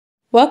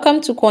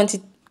Welcome to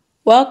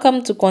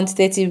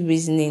quantitative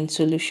reasoning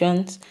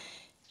solutions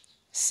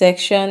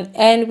section,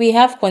 and we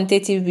have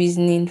quantitative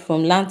reasoning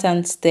from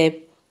Lantern Step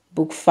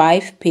Book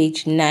 5,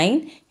 page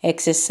 9,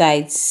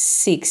 exercise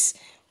 6.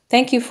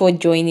 Thank you for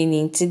joining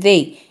in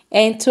today.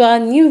 And to our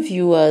new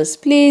viewers,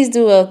 please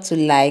do well to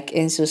like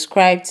and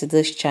subscribe to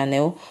this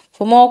channel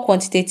for more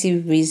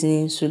quantitative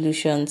reasoning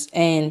solutions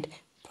and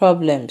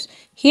problems.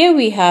 Here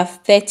we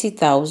have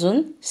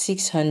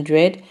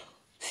 30,600,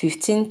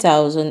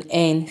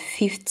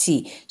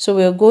 15,050. So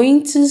we're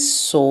going to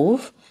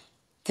solve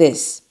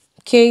this.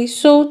 Okay,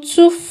 so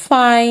to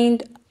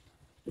find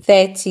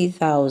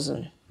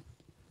 30,000,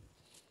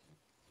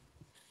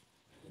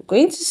 we're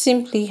going to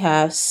simply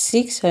have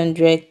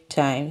 600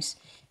 times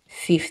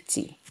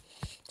 50.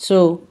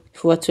 So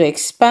if we were to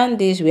expand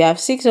this, we have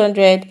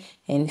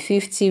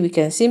 650. We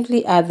can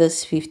simply add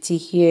this 50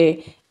 here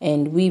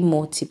and we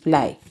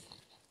multiply.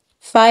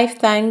 5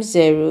 times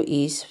 0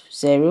 is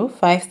 0,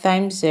 5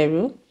 times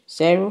 0,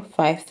 0,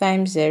 5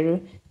 times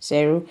 0,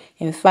 0,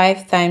 and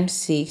 5 times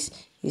 6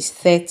 is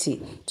 30.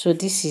 So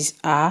this is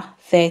our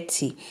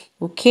 30.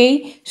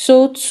 Okay,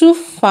 so to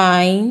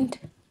find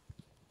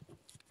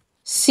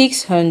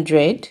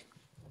 600,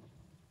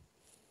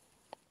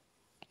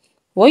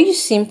 what you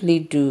simply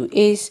do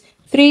is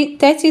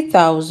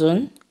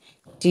 30,000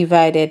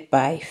 divided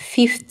by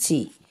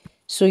 50.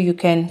 So you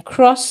can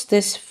cross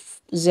this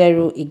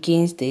 0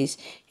 against this,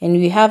 and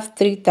we have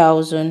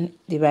 3,000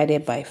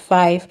 divided by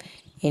 5,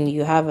 and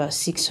you have a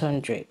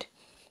 600.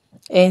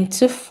 And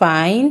to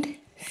find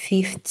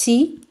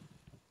 50,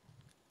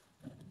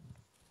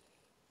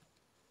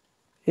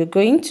 you're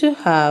going to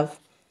have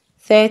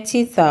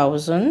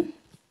 30,000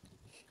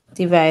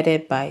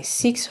 divided by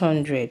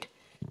 600.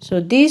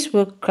 So this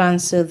will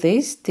cancel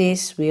this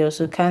will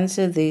also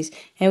cancel this,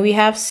 and we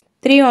have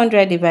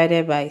 300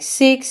 divided by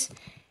 6,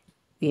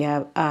 we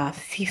have our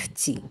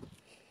 50.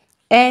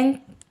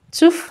 And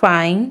to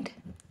find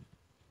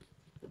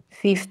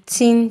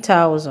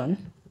 15,000,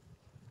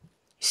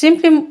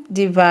 simply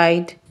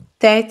divide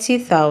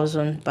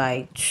 30,000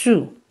 by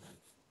 2.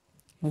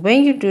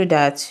 When you do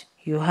that,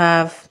 you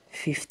have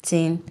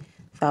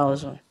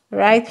 15,000.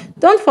 Right?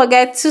 Don't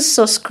forget to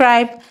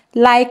subscribe,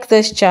 like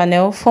this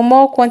channel for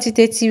more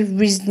quantitative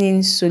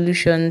reasoning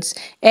solutions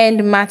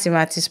and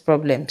mathematics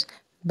problems.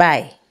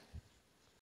 Bye.